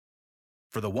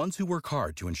For the ones who work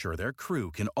hard to ensure their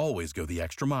crew can always go the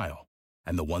extra mile,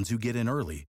 and the ones who get in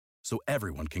early so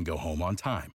everyone can go home on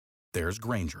time, there's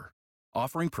Grainger,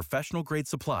 offering professional-grade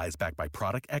supplies backed by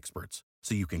product experts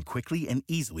so you can quickly and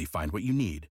easily find what you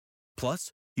need.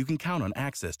 Plus, you can count on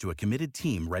access to a committed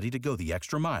team ready to go the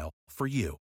extra mile for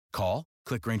you. Call,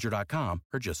 click Grainger.com,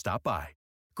 or just stop by.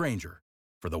 Grainger,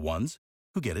 for the ones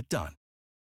who get it done.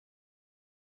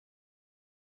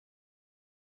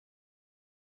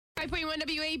 5.1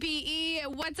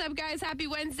 WAPE. What's up, guys? Happy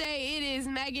Wednesday. It is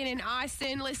Megan and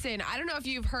Austin. Listen, I don't know if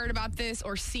you've heard about this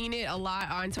or seen it a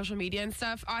lot on social media and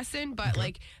stuff, Austin, but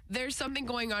there's something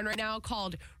going on right now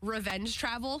called revenge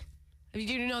travel. Do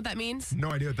you know what that means? No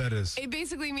idea what that is. It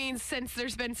basically means since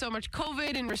there's been so much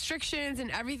COVID and restrictions and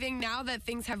everything, now that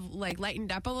things have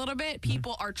lightened up a little bit,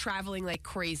 people are traveling like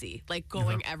crazy,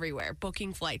 going everywhere,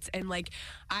 booking flights. And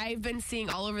I've been seeing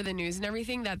all over the news and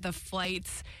everything that the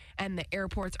flights and the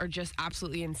airports are just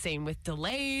absolutely insane with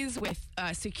delays, with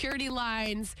security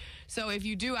lines. So if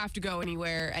you do have to go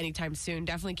anywhere anytime soon,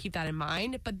 definitely keep that in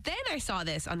mind. But then I saw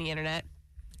this on the internet.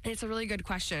 And it's a really good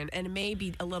question, and it may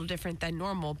be a little different than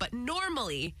normal. But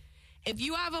normally, if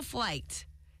you have a flight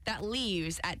that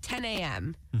leaves at 10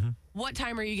 a.m., what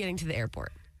time are you getting to the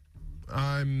airport?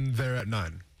 I'm there at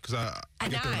 9. Because I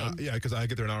get there 9? because I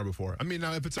get there an hour before. I mean,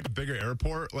 now if it's a bigger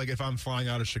airport, if I'm flying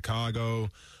out of Chicago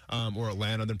or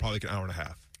Atlanta, then probably an hour and a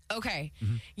half. Okay.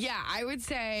 Yeah, I would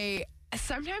say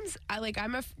sometimes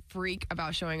I'm a freak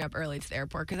about showing up early to the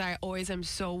airport because I always am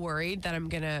so worried that I'm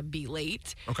going to be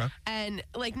late. Okay. And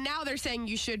now they're saying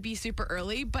you should be super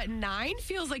early, but 9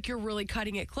 feels like you're really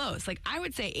cutting it close. I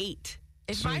would say 8.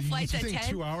 If my flight's at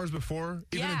 10, 2 hours before,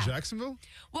 even in Jacksonville?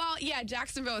 Well, yeah,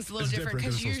 Jacksonville is a little different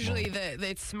because usually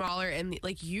it's smaller and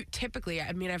you typically,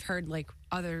 I mean, I've heard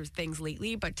other things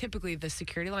lately, but typically the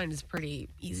security line is pretty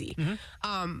easy.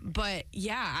 But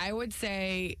yeah, I would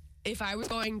say if I was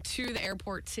going to the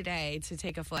airport today to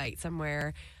take a flight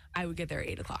somewhere, I would get there at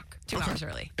 8 o'clock, 2 hours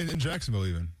early. In Jacksonville,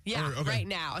 even? Yeah, right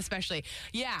now, especially.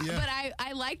 Yeah, but I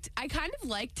kind of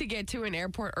like to get to an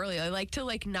airport early. I like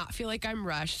to not feel like I'm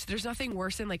rushed. There's nothing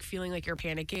worse than feeling like you're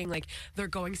panicking, they're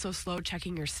going so slow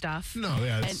checking your stuff. No,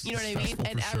 yeah, and you know what I mean?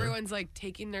 And everyone's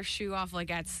taking their shoe off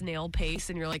at snail pace,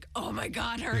 and you're like, oh my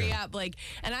God, hurry up.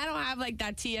 And I don't have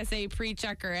that TSA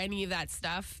pre-check or any of that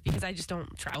stuff because I just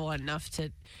don't travel enough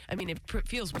to, I mean, it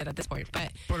feels weird at this point.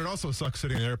 But it also sucks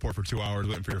sitting in the airport for 2 hours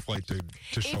waiting for your flight to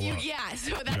show up. Yeah,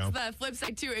 so that's the flip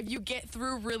side too. If you get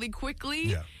through really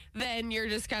quickly, then you're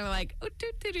just kind of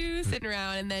sitting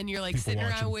around, and then you're sitting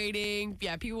around waiting.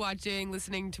 Yeah, people watching,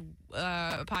 listening to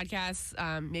podcasts.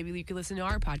 Maybe you could listen to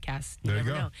our podcast. You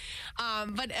never know.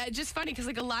 But just funny because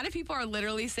a lot of people are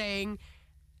literally saying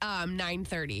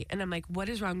 9:30, and I'm like, what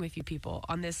is wrong with you people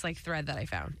on this thread that I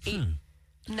found?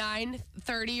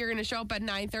 9:30, you're going to show up at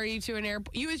 9:30 to an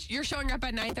airport. You're showing up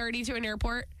at 9:30 to an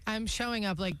airport? I'm showing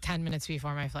up 10 minutes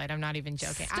before my flight. I'm not even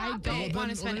joking. I don't want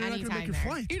to spend any time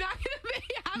there. You're not going to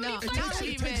make how many It flights are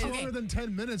you takes in? longer than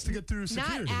 10 minutes to get through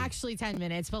security. Not actually 10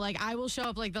 minutes, but I will show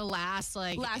up the last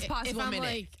possible if I'm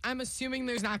minute. I'm assuming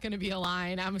there's not going to be a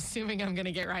line. I'm assuming I'm going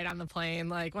to get right on the plane.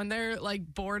 When they're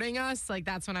boarding us,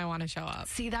 that's when I want to show up.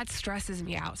 See, that stresses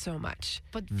me out so much.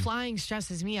 But flying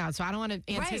stresses me out, so I don't want to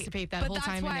anticipate that whole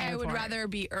time in the But that's why I airport. would rather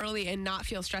be early and not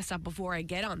feel stressed out before I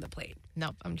get on the plane.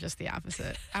 Nope, I'm just the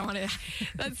opposite. I want to.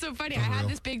 That's so funny. I had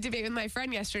this big debate with my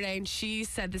friend yesterday, and she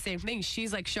said the same thing.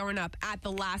 She's showing up at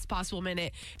the last possible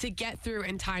minute to get through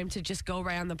in time to just go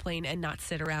right on the plane and not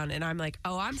sit around. And I'm like,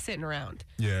 oh, I'm sitting around.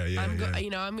 I'm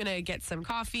going to get some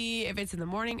coffee. If it's in the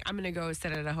morning, I'm going to go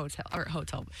sit at a hotel. I'm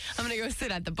going to go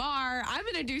sit at the bar. I'm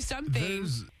going to do something.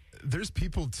 There's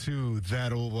people too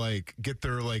that'll get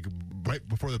there right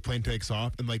before the plane takes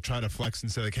off and try to flex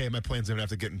and say hey, my plane's gonna have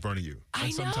to get in front of you. I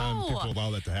And sometimes know. people allow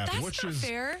that to happen, That's which not is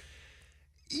fair.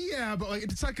 Yeah, but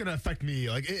it's not gonna affect me.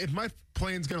 If my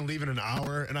plane's gonna leave in an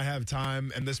hour and I have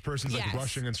time and this person's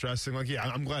rushing and stressing,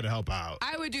 I'm glad to help out.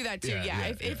 I would do that too.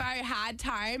 If I had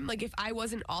time, if I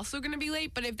wasn't also going to be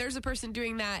late, but if there's a person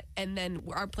doing that and then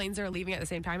our planes are leaving at the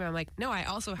same time, I'm like, no, I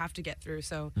also have to get through,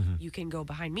 so you can go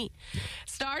behind me.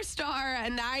 Star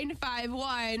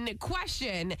 951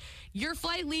 question: your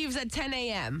flight leaves at 10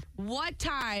 a.m. What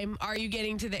time are you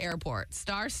getting to the airport?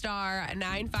 Star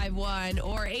 951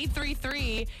 or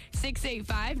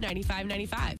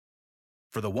 833-685-9595.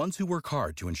 For the ones who work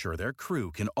hard to ensure their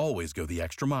crew can always go the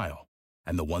extra mile,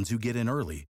 and the ones who get in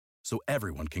early so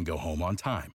everyone can go home on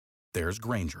time, there's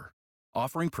Grainger,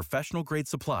 offering professional-grade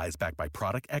supplies backed by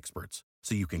product experts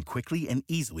so you can quickly and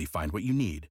easily find what you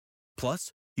need.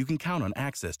 Plus, you can count on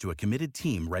access to a committed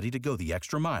team ready to go the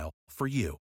extra mile for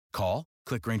you. Call,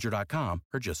 click Grainger.com,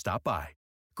 or just stop by.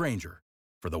 Grainger,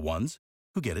 for the ones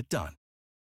who get it done.